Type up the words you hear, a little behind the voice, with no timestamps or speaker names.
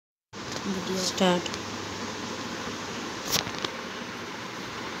Video start.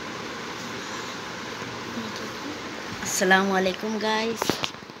 আসসালামু আলাইকুম guys.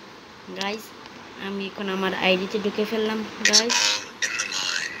 আমি এখন আমার আইডিতে ঢুকে ফেললাম গাইস।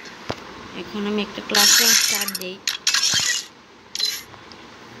 এখন আমি একটা ক্লাসে স্টার্ট দেই।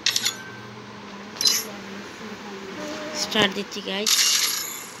 স্টার্ট দিচ্ছি গাইস।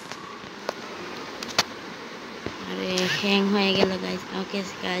 আরে হ্যাং হয়ে গেল গাইস। ওকে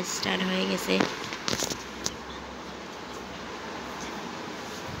গাইস, স্টার্ট হয়ে গেছে।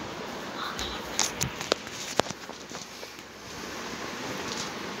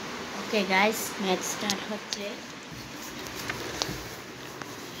 ওকে গাইস, ম্যাচ স্টার্ট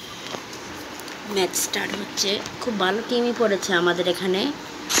হচ্ছে। খুব ভালো টিমই পড়েছে আমাদের এখানে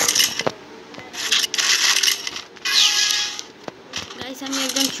গাইস। আমি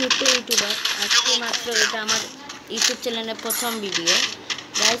একজন ছোট ইউটিউবার, আজকে মাত্র এটা আমার ইউটিউব চ্যানেলের প্রথম ভিডিও।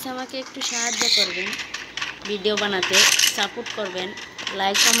 গাইস আমাকে একটু সাহায্য করবেন ভিডিও বানাতে, সাপোর্ট করবেন,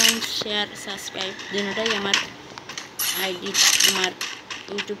 লাইক কমেন্ট শেয়ার সাবস্ক্রাইব দুটোটাই আমার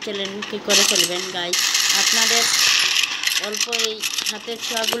ইউটিউব চ্যানেলকে করে ফেলবেন গাইস। আপনাদের অল্প এই হাতের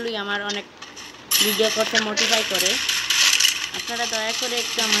ছোঁয়াগুলোই আমার অনেক ভিডিও করতে মোটিফাই করে। আপনারা দয়া করে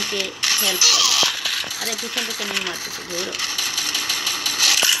একটু আমাকে হেল্প করেন। আরে পিছন থেকে নিয়ে মারতেছে ধরো।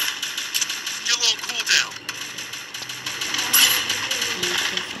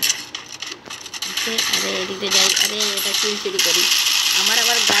 আরে এদিকে যাই। আরে এটা কিল চুরি করি। আমার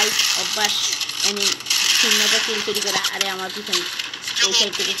আবার গাইস অভ্যাস শূন্যটা কিল চুরি করা। আরে আমার পিছনে এই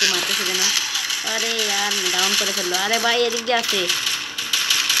সাইড থেকে একটু মারতেছে কেন? আরে আর ডাউন করে ফেললো। আরে ভাই এদিক দিয়ে আছে।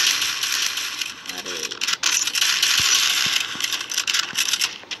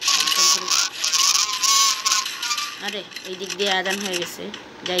 আরে এই দিক দিয়ে আদান হয়ে গেছে।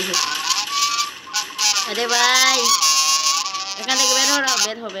 যাই হোক, আরে ভাই এখান থেকে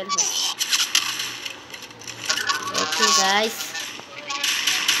বের হো। ওকে গাইস,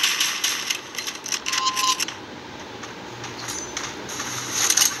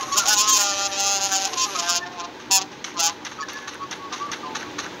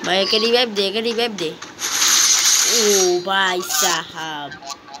 भाई एके रिवाइव दे। ओ भाई साहब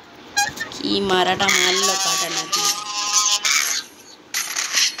की माराटा मारलो काटा नाকি।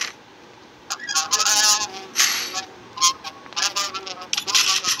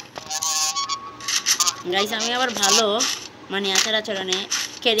 গাইস আমি আবার ভালো আচার আচরণে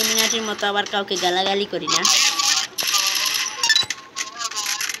ক্যারিমিনাটির মতো আবার কাউকে গালাগালি করি না।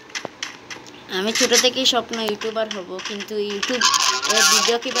 আমি ছোট থেকেই স্বপ্ন ইউটিউবার হব, কিন্তু ইউটিউব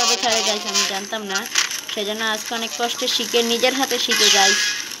ভিডিও কীভাবে ছাড়ে গাইস আমি জানতাম না। সেজন্য আজকে অনেক কষ্টে শিখে, নিজের হাতে শিখে গাইস,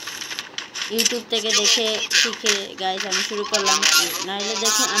 ইউটিউব থেকে দেখে শিখে গাইস আমি শুরু করলাম। নাহলে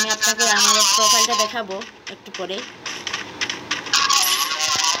দেখুন, আমি আপনাকে আমার প্রোফাইলটা দেখাবো একটু পরে।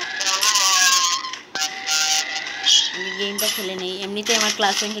 আমি গেমটা খেলে নেই। এমনিতে আমার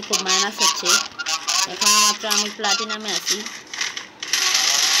ক্লাস র্যাঙ্কে খুব মাইনাস হচ্ছে। এখনও মাত্র আমি প্লাটিনামে আছি।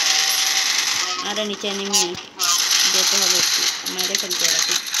 আরে নিচে নেমে যেতে হবে, একটু মেরে ফেলতে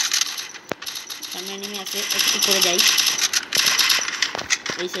রাখি। সামনে নেমে আছে, একটু করে যাই,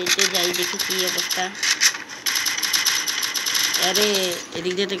 এই সাইডে যাই, দেখি কি অবস্থা। আরে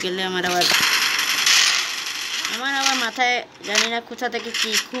এদিক যেতে গেলে আমার আবার মাথায় জানি না কোথা থেকে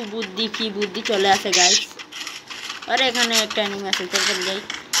কি বুদ্ধি চলে আসে গাইস। আরে এখানে একটা এনিমি আছে, চলে যাই।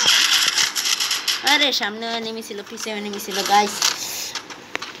 আরে সামনে এনিমি ছিল, পিছে এনিমি ছিল গাইস।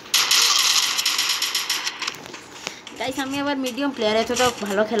 আমি আবার মিডিয়াম প্লেয়ার, এতটাও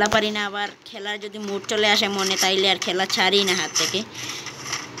ভালো খেলা পারি না। আবার খেলার যদি মুড চলে আসে মনে, তাইলে আর খেলা ছাড়ি না হাত থেকে।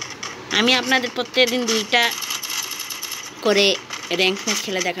 আমি আপনাদের প্রত্যেকদিন 2টা করে র্যাঙ্ক ম্যাচ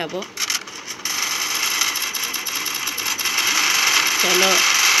খেলে দেখাবো। চলো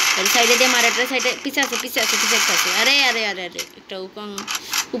সাইডে দিয়ে মারে, সাইডে পিছে আছে। আরে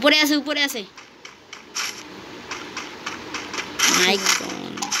একটা উপরে আছে।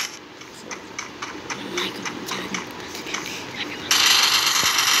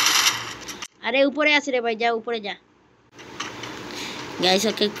 আরে উপরে আছে রে ভাই, যা উপরে যা। গাইস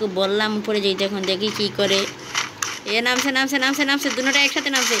ওকে বললাম উপরে যেতে, এখন দেখি কি করে। এ নামছে দুটোটা একসাথে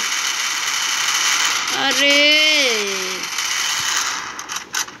নামছে। আরে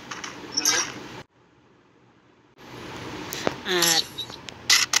আর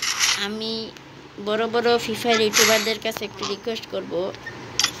আমি বড় ফ্রি ফায়ার ইউটিউবারদের কাছে একটু রিকোয়েস্ট করব,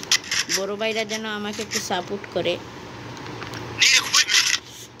 বড় ভাইরা যেন আমাকে একটু সাপোর্ট করে।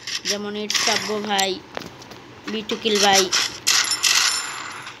 যেমন ইটসাব্য ভাই, বিটুকিল ভাই,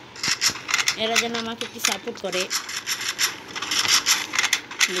 এরা যেন আমাকে একটু সাপোর্ট করে।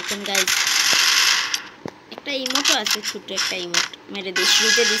 দেখুন গাইস, একটা একটা ইমোটও আছে, ছোট একটা ইমোট মেরে দিয়ে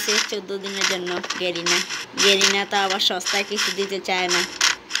শুরুতে দিছে 14 দিনের জন্য। গেরিনা তো আবার সস্তায় কিছু দিতে চায় না,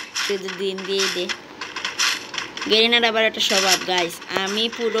 শুধু দিন দিয়ে দে। গেরিনার আবার একটা স্বভাব গাইস, আমি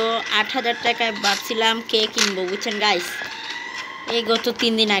পুরো 8,000 টাকায় ভাবছিলাম কে কিনবো, বুঝছেন গাইস, এই গত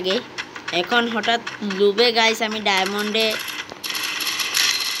 3 দিন আগে। এখন হঠাৎ লুবে গাইস আমি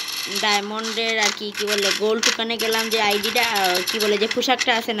ডায়মন্ডের আর কি বলে গোল্ড দোকানে গেলাম, যে আইডিটা কি বলে যে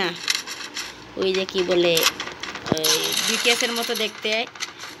পোশাকটা আছে না, ওই যে কি বলে বিটিএসের মতো দেখতে,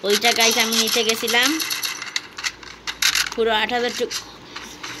 ওইটা গাইস আমি নিতে গেছিলাম পুরো 8,000 টাকা।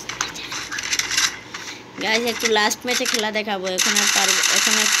 গাইস একটু লাস্ট ম্যাচে খেলা দেখাবো, এখন আর পারবো,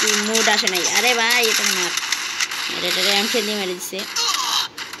 এখন একটু মুড আসে নাই। আরে ভাই এটা মার, এটা এমকে দিয়ে মেরে দিচ্ছে,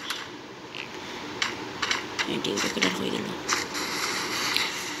 হয়ে গেল।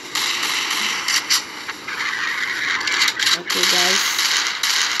 ওকে গাইস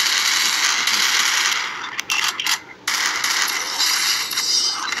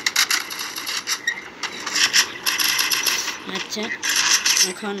আচ্ছা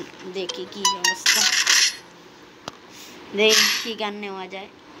এখন দেখি কি অবস্থা, দেখি কি গান নেওয়া যায়।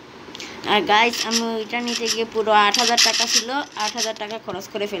 আর গাইস আমি ওইটা নিতে গিয়ে পুরো 8,000 টাকা ছিল, 8,000 টাকা খরচ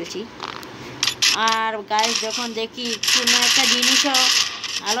করে ফেলছি। আর গাইস যখন দেখি কোনো একটা জিনিসও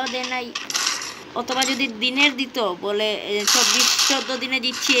ভালো দেয় নাই, অথবা যদি দিনের দিত বলে 24-14 দিনে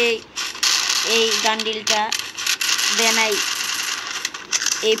দিচ্ছি এই গান্ডিলটা দেয় নাই,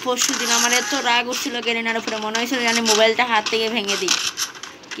 এই পরশু দিন আমার এত রাগ উঠছিল গেরিনার উপরে, মনে হয়েছিল জানি মোবাইলটা হাত থেকে ভেঙে দিই।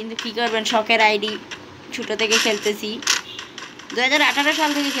 কিন্তু কী করবেন, শখের আইডি, ছোটো থেকে খেলতেছি, 2018 সাল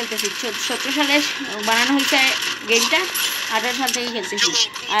থেকে খেলতেছি, 17 সালে বানানো হয়েছে গেমটা, 18 সাল থেকে খেলতেছি।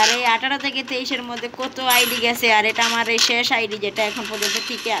 আর এই 18 থেকে 23-এর মধ্যে কত আইডি গেছে, আর এটা আমার এই শেষ আইডি যেটা এখন পর্যন্ত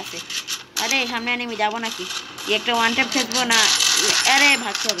ঠিকই আছে। আরে সামনে আমি যাবো নাকি, একটা ওয়ান ট্যাপ খেলবো না, আরে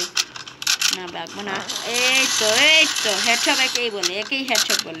ভাগতে হবে না, ভাগবো না। এই তো হেডশট একেই বলে, একেই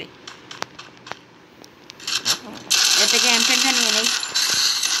হেডশট বলে। এর থেকে এমটেনটা নিয়ে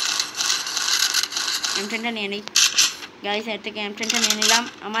নেই গাইস, এর থেকে এমটেনটা নিয়ে নিলাম।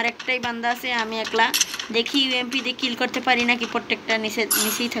 আমার একটাই বান্দা আছে, আমি একলা, দেখি ইউএমপি দিয়ে কিল করতে পারি নাকি, প্রত্যেকটা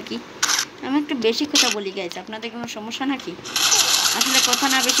নিচেই থাকি। আমি একটু বেশি কথা বলি গাইস, আপনাদের কোনো সমস্যা নাকি? আসলে কথা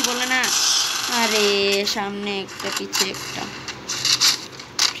না বেশি বললে না, আরে সামনে একটা পিছে একটা,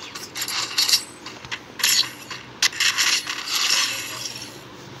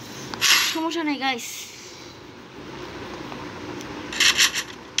 সমস্যা নেই গাইস।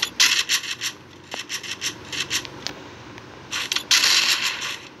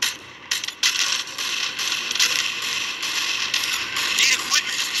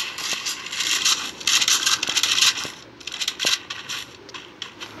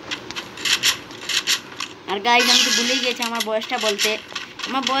 আর গাইস আমি তো ভুলেই গেছি আমার বয়সটা বলতে,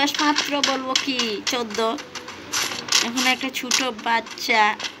 আমার বয়স মাত্র বলবো কি 14। এখন একটা ছোট বাচ্চা,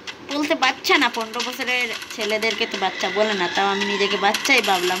 বলতে বাচ্চা না, 15 বছরের ছেলেদেরকে তো বাচ্চা বলে না, তাও আমি নিজেকে বাচ্চাই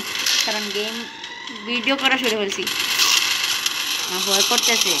ভাবলাম, কারণ গেম ভিডিও করা শুরু করেছি। আমার ভয়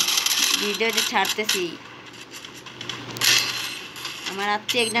করতেছে ভিডিও যে ছাড়তেছি। আমার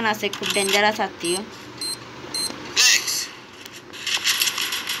আত্মীয় একজন আছে, খুব ডেঞ্জারাস আত্মীয়,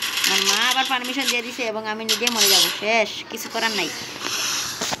 আমার মা আবার পারমিশন দিয়ে দিছে এবং আমি নিজে মরে যাব, শেষ, কিছু করার নাই।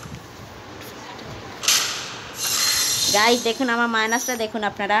 গাইস দেখুন আমার মাইনাসটা দেখুন,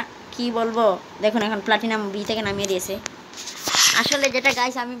 আপনারা কি বলবো, দেখুন এখন প্লাটিনাম বি থেকে নামিয়ে দিয়েছে। আসলে যেটা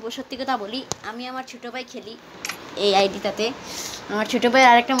গাইস আমি সত্যি কথা বলি, আমি আমার ছোটো ভাই খেলি এই আইডিটাতে। আমার ছোটো ভাইয়ের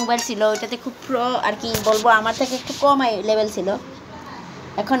আরেকটা মোবাইল ছিল, ওইটাতে খুব প্রো আর কি বলবো, আমার থেকে একটু কম লেভেল ছিল।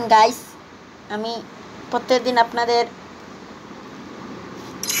 এখন গাইস আমি প্রত্যেকদিন আপনাদের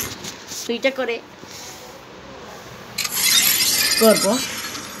সুইটা করে করবো।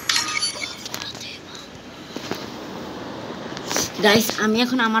 গাইস আমি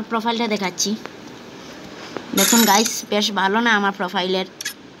এখন আমার প্রোফাইলটা দেখাচ্ছি, দেখুন গাইস বেশ ভালো না, আমার প্রোফাইলের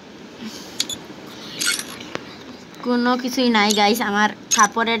কোনো কিছুই নাই গাইস, আমার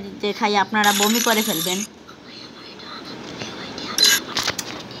কাপড়ের দেখাই আপনারা বমি করে ফেলবেন।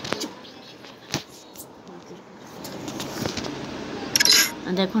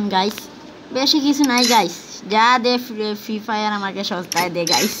 দেখুন গাইস বেশি কিছু নাই গাইস, যা দে ফ্রি ফায়ার আমাকে সস্তায় দে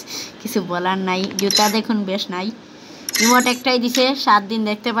গাইস, কিছু বলার নাই। জুতা দেখুন বেশ নাই, ইমোট একটাই দিছে, 7 দিন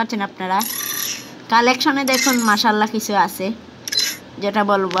দেখতে পাচ্ছেন আপনারা। কালেকশনে দেখুন মাশাল্লাহ কিছু আছে, যেটা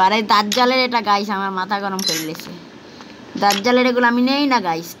বলবো। আর এই দাজ্জালের এটা গাইস আমার মাথা গরম করে দিয়েছে, দাজ্জালের এগুলো আমি নেই না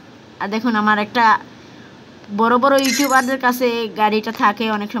গাইস। আর দেখুন আমার একটা বড় বড় ইউটিউবারদের কাছে গাড়িটা থাকে,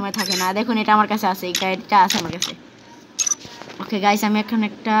 অনেক সময় থাকে না, দেখুন এটা আমার কাছে আছে, এই গাড়িটা আছে আমার কাছে। ওকে গাইস আমি এখন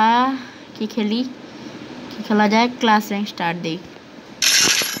একটা কি খেলা যায়, ক্লাস র্যাঙ্ক স্টার্ট দিই।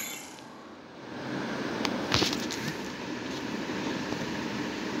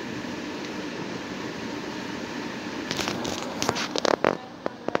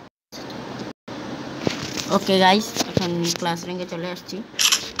 ওকে গাইস, এখন ক্লাস র্যাঙ্কে চলে আসছি।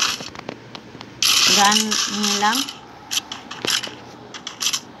 গান নিলাম।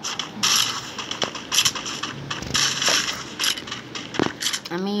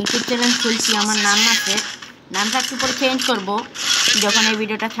 আমি ইউটিউব চ্যানেল খুলছি, আমার নাম আছে, নামটা একটু পরে চেঞ্জ করব যখন এই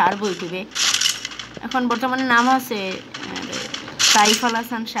ভিডিওটা ছাড়বো ইউটিউবে। এখন বর্তমানে নাম আছে সাইফ আল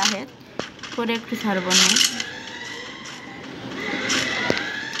হাসান শাহেদ, পরে একটু ছাড়বো না।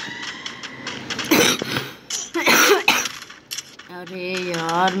 আরে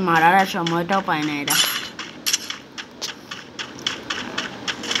আর মারার সময়টাও পায় না এরা।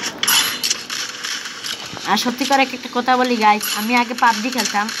 আর সত্যিকার একটা কথা বলি গাইস, আমি আগে পাবজি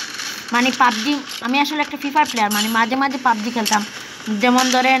খেলতাম, মানে পাবজি, আমি আসলে একটা ফ্রি ফায়ার প্লেয়ার, মানে মাঝে মাঝে পাবজি খেলতাম। যেমন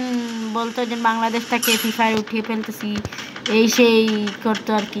ধরেন বলতো যে বাংলাদেশ থেকে ফ্রি ফায়ার উঠিয়ে ফেলতেছি, এই সেই করতো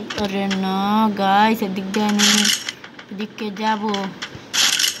আর কি। আরে না গাইস, এদিক দিয়ে আমি এদিকে যাবো।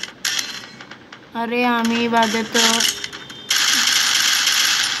 আরে আমি বাদে তো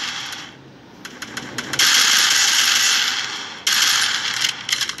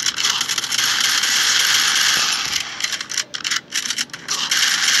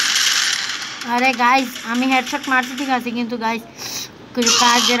আরে গাইস আমি হেডশট মারছি ঠিক আছে, কিন্তু গাইস কিছু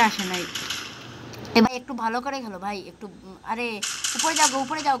কাজের আসে নাই। এবার একটু ভালো করে খেলো ভাই, একটু। আরে উপরে যাও গা,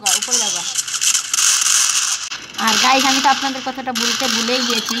 উপরে যাও গা, উপরে যাও গা। আর গাইস আমি তো আপনাদের কথাটা ভুলেই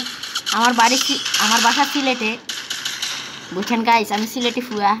গিয়েছি, আমার বাসা সিলেটে, বুঝছেন গাইস, আমি সিলেটে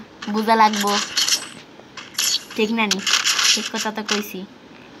ফুয়া, বুঝা লাগবো ঠিক না নি? ঠিক কথা তো কইছি।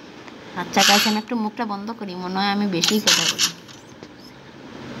 আচ্ছা গাইস আমি একটু মুখটা বন্ধ করি, মনে হয় আমি বেশিই কথা বলি।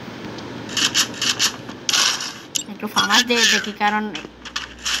 একটু ফামাস দিয়ে দেখি, কারণ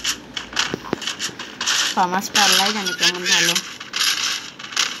ফামাসটা আল্লাহ জানি কেমন ভালো।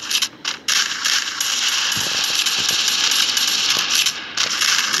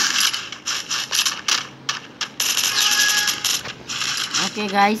 ওকে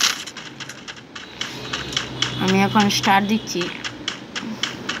গাইস আমি এখন স্টার্ট দিচ্ছি।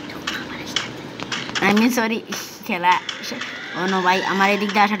 আমি সরি খেলা, ও নো ভাই, আমার এদিক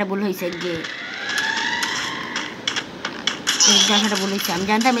দিয়ে আসাটা ভুল হয়েছে, গিয়ে এদিক দিয়ে আসাটা ভুল হয়েছে, আমি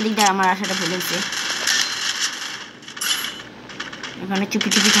জানতাম এদিক দিয়ে আমার আসাটা ভুল হয়েছে। এখানে চুপি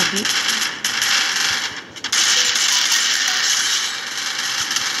চুপি থাকি।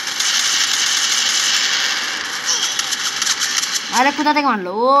 আরে কোথা থেকে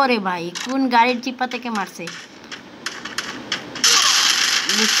মারলো? ও রে ভাই, কোন গাড়ির চিপ্পা থেকে মারছে?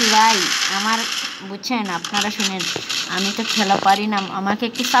 বুঝছি ভাই, আমার বুঝছেন, আপনারা শুনেন, আমি তো খেলা পারি না, আমাকে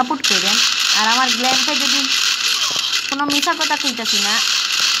একটু সাপোর্ট করেন। আর আমার গ্ল্যাম্পে যদি কোনো মিশা কথা কইতাছি না।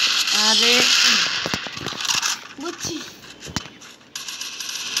 আরে বুঝছি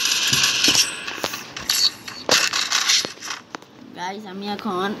গাইস, আমি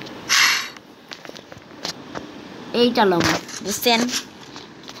এখন এইটা লম, বুঝছেন?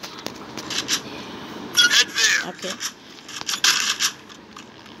 ওকে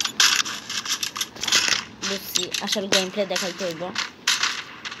বুঝছি, আসল গেম প্লে দেখাইতে হইব।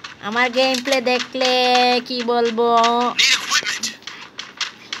 আমার গেম প্লে দেখলে কি বলবো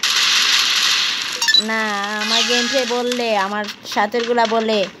না, আমার গেম প্লে বললে আমার সাথেরগুলা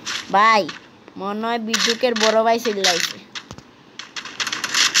বলে ভাই মনে হয় বিদ্যুকের বড় ভাই চিল্লাইছে।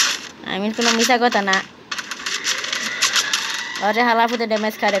 আমি কোনো মিশা কথা না। আরে হালাফুতে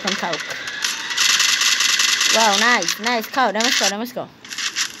ড্যামেজ খাও, এখন খাও। ওয়াও নাইস নাইস, খাও ড্যামেজ খাও, ড্যামেজ খাও।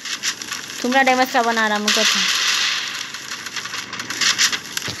 তোমরা ড্যামেজ খাবো না আর আমি কথা।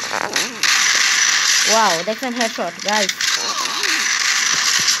 ওয়াও দেখছেন হেডশট গাইস,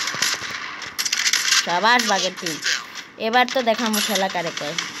 সাবাস বাগের টিম। এবার তো দেখামো খেলা কারে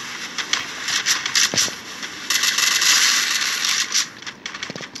কয়।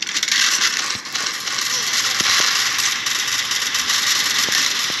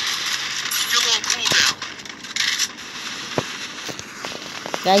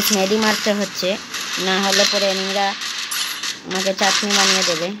 গাইস মেডি মারতে হচ্ছে, না হলে পরে এনিমিরা আমাকে চাটনি বানিয়ে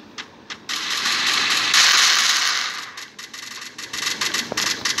দেবে।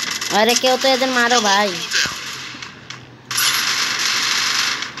 আরে কেউ তো এদের মারো ভাই।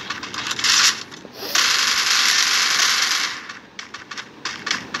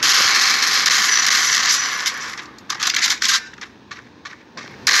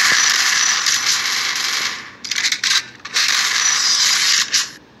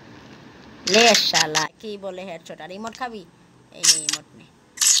 লে শালা কি বলে হেডশট, আর ইমোট খাবি? এই নে ইমোট নে।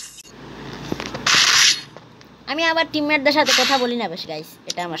 আমি আবার টিমমেটদের সাথে কথা বলি না বেশ গাইস,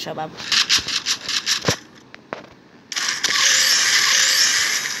 এটা আমার স্বভাব।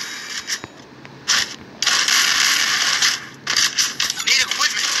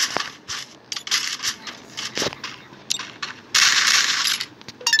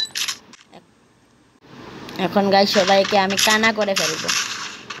 এখন গাইস সবাইকে আমি কানা করে ফেলবো।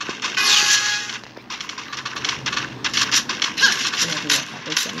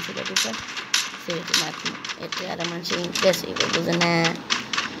 এতে আর মানুষের ইন্টারেস্ট হইব, বুঝে না?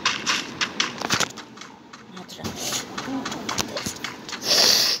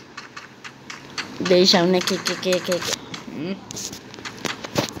 দেই সামনে কে কে কে কে কে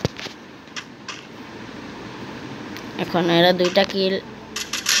এখন এরা 2টা কিল,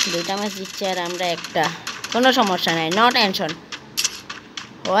 2টা ম্যাচ জিতছে আর আমরা একটা। কোনো সমস্যা নাই, নো টেনশন।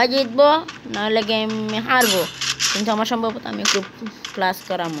 হয় জিতবো নাহলে গেম হারবো, কিন্তু আমার সম্ভবত আমি একটু প্লাস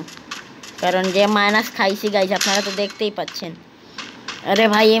করামো, কারণ যে মাইনাস খাইছি গাইজ আপনারা তো দেখতেই পাচ্ছেন। আরে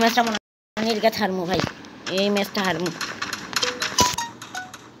ভাই এই ম্যাচটা মনে হয় নির্ঘাত হারমু ভাই, এই ম্যাচটা হারমু।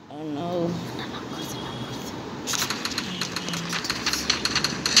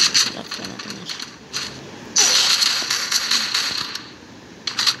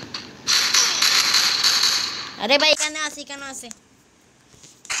 আরে ভাই কেন আছে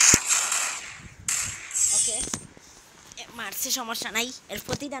ওকে মারছে, সমস্যা নাই। এর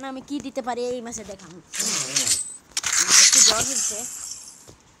প্রতিদান আমি কি দিতে পারি এই ম্যাচে দেখাম। একটু জ্বর হয়েছে।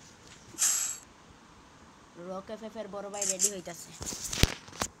 রক এফএফ এর বড় ভাই রেডি হইতাছে।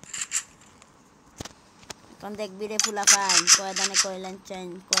 এখন দেখবি রে ফুলা খাই কয় দানে কয়লেন চাই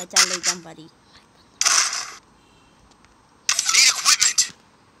কয় চাল লইতাম পারি।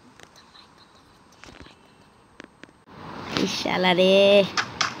 ইশালা রে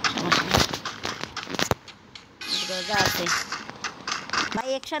সমস্যা আছে ভাই,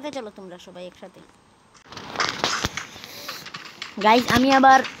 একসাথে চলো তোমরা সবাই একসাথে। গাইজ আমি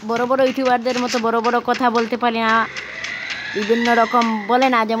আবার বড় বড় ইউটিউবারদের মতো বড় বড় কথা বলতে পারি না, বিভিন্ন রকম বলে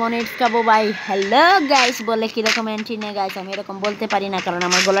না, যেমন ইটস কাবো ভাই হ্যালো গাইজ বলে কীরকম এন্ট্রি নেই গাইজ, আমি এরকম বলতে পারি না, কারণ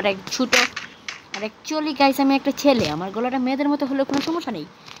আমার গলাটা একটু ছোটো। আর অ্যাকচুয়ালি গাইজ আমি একটা ছেলে, আমার গলাটা মেয়েদের মতো হলেও কোনো সমস্যা নেই,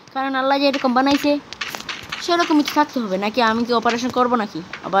 কারণ আল্লাহ যে এরকম বানাইছে সেরকমই থাকতে হবে। নাকি আমি কি অপারেশন করবো নাকি?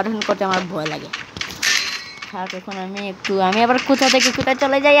 অপারেশন করতে আমার ভয় লাগে। থাক এখন আমি আবার কোথা থেকে কোথায়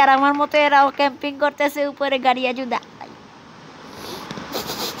চলে যাই, আর আমার মতো এরাও ক্যাম্পিং করতেছে উপরে গাড়ি আজুদা।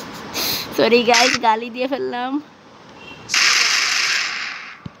 সরি গাইজ গালি দিয়ে ফেললাম।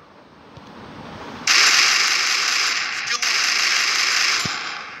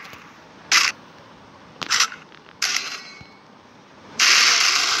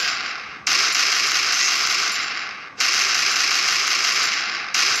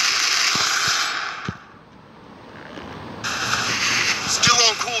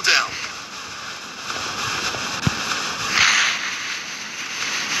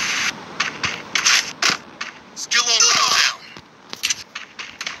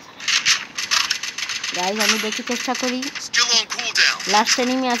 গাইজ আমি দেখি চেষ্টা করি। লাস্ট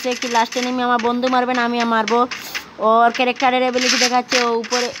এনিমি আছে, কি লাস্ট এনিমি আমার বন্ধু মারবে না আমি মারবো। ওর ক্যারেক্টারের এবিলিটি দেখাচ্ছে, ও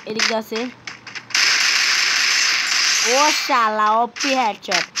উপরে এদিকে আছে। ও শালা ওপি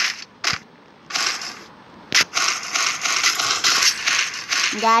হেডশট।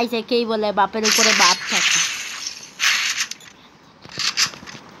 গাইজ একেই বলে বাপের উপরে বাপ থাকে।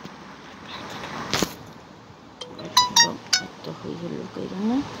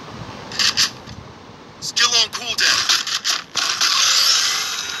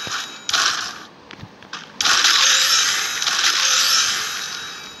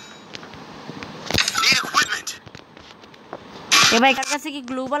 এ ভাই কার কাছে কি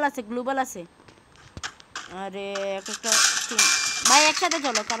গ্লোবাল আছে? গ্লোবাল আছে? আরে একটা ভাই একসাথে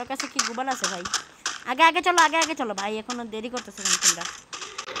চলো, কারোর কাছে কি গ্লোবাল আছে ভাই? আগে চলো, আগে চলো ভাই, এখনো দেরি করতেছে কেন তোমরা?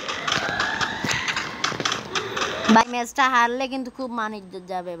 ভাই ম্যাচটা হারলে কিন্তু খুব মান ইজ্জত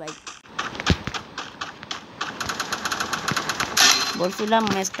যাবে ভাই, বলছিলাম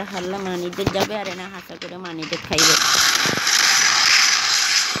ম্যাচটা হারলে মান ইজ্জত যাবে, আর না হাসা করে মান ইজ্জত খাইবে।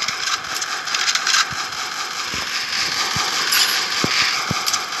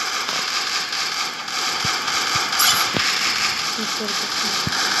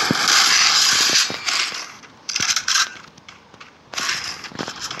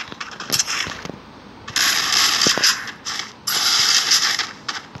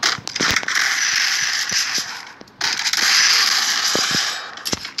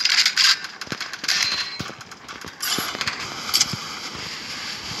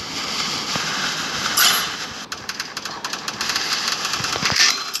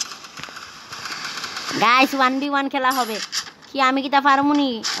 গাইস 1v1 খেলা হবে কি? আমি কি তা পারবো নি?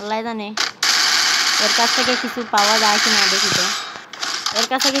 আল্লাহ জানে। এর কাছ থেকে কিছু পাওয়া যায় কি না দেখি তো। এর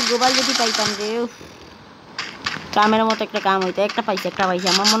কাছ থেকে গ্লোবাল যদি পাইতাম রে কামের মতো একটা কাম হইতো। একটা পাইছে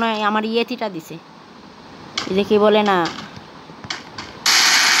আমার মনে হয় আমার ইয়েটিটা দিছে, দেখি বলে না।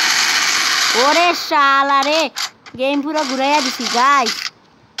 ওরে শালা রে গেম পুরো ঘুরাইয়া দিছি গাইস।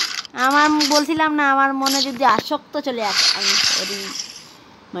 আমার বলছিলাম না, আমার মনে যদি আসক্ত চলে আসে, আমি সরি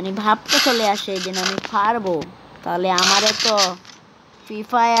মানে ভাবতে চলে আসে যে আমি পারবো, তাহলে আমারও তো ফ্রি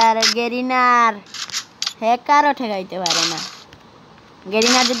ফায়ার গেরিনার হ্যাকারও ঠেকাইতে পারে না।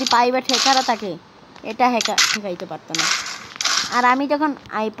 গেরিনার যদি প্রাইভেট হ্যাকারও থাকে, এটা হ্যাকার ঠেকাইতে পারতো না। আর আমি যখন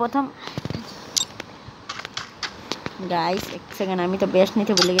প্রথম গাইস এক সেকেন্ড, আমি তো বেস্ট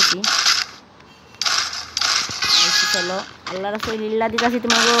নিতে ভুলে গেছি। চলো আল্লাহ রাসূল লিল্লাহ দিতাছি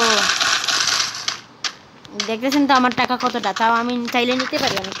তোমাকে। দেখতেছেন তো আমার টাকা কতটা, তাও আমি চাইলে নিতে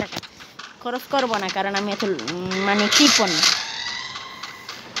পারি, অনেক টাকা খরচ করবো না, কারণ আমি এত মানে কৃপণ না।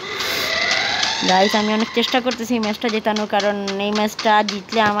 গাইস আমি অনেক চেষ্টা করতেছি এই ম্যাচটা জেতানোর, কারণ এই ম্যাচটা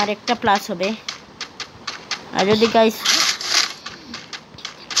জিতলে আমার একটা প্লাস হবে। আর যদি গাইস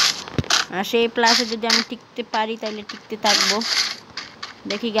আর সেই প্লাসে যদি আমি টিকতে পারি তাহলে টিকতে থাকবো।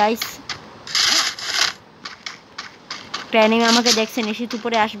 দেখি গাইস, ট্রেনিং আমাকে দেখছেন, এসিত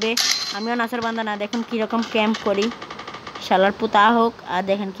উপরে আসবে, আমিও নাসার বান্দা না, দেখুন কীরকম ক্যাম্প করি, শালার পুতা হোক, আর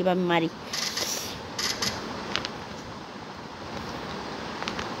দেখেন কীভাবে মারি।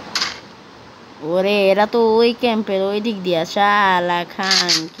 ওরে এরা তো ওই ক্যাম্পের ওই দিক দিয়া, শালা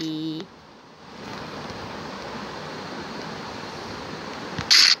খান কি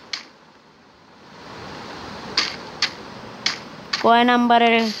কয়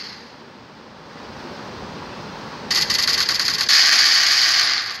নাম্বারের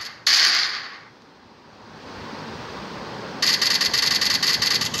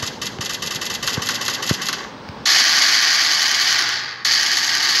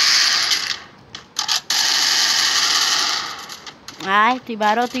আয়, তুই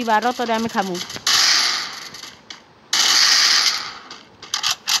বারো তোরে আমি খামু।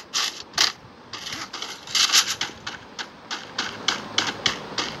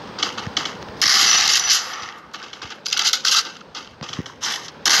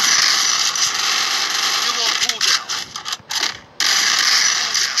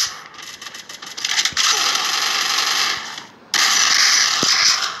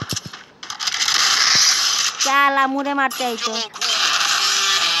 শালা মুড়ে মারতে আইতো,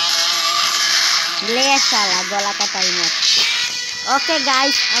 লে শালা গলা কাটাই মার। ওকে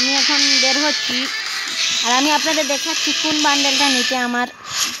গাইস আমি এখন বের হচ্ছি, আর আমি আপনাদের দেখাচ্ছি কোন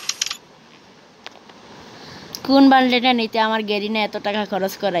বান্ডেলটা আমার গেরিনা এত টাকা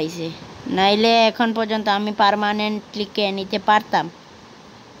খরচ করাইছে, নাইলে এখন পর্যন্ত আমি পার্মানেন্টলি কে নিতে পারতাম।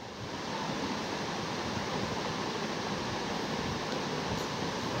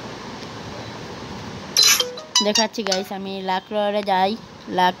 দেখাচ্ছি গাইস, আমি লাখ লয়ারে যাই,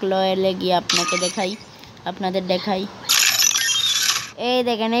 লাখ লয়ারে গিয়ে আপনাদের দেখাই। এই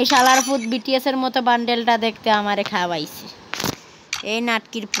দেখেন এই শালার ফুট বিটিএস এর মতো বান্ডেলটা দেখতে আমারে খাওয়াইছে, এই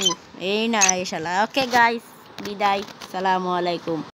নাটকির পু, এই না এই শালা। ওকে গাইস বিদায়, সালামু আলাইকুম।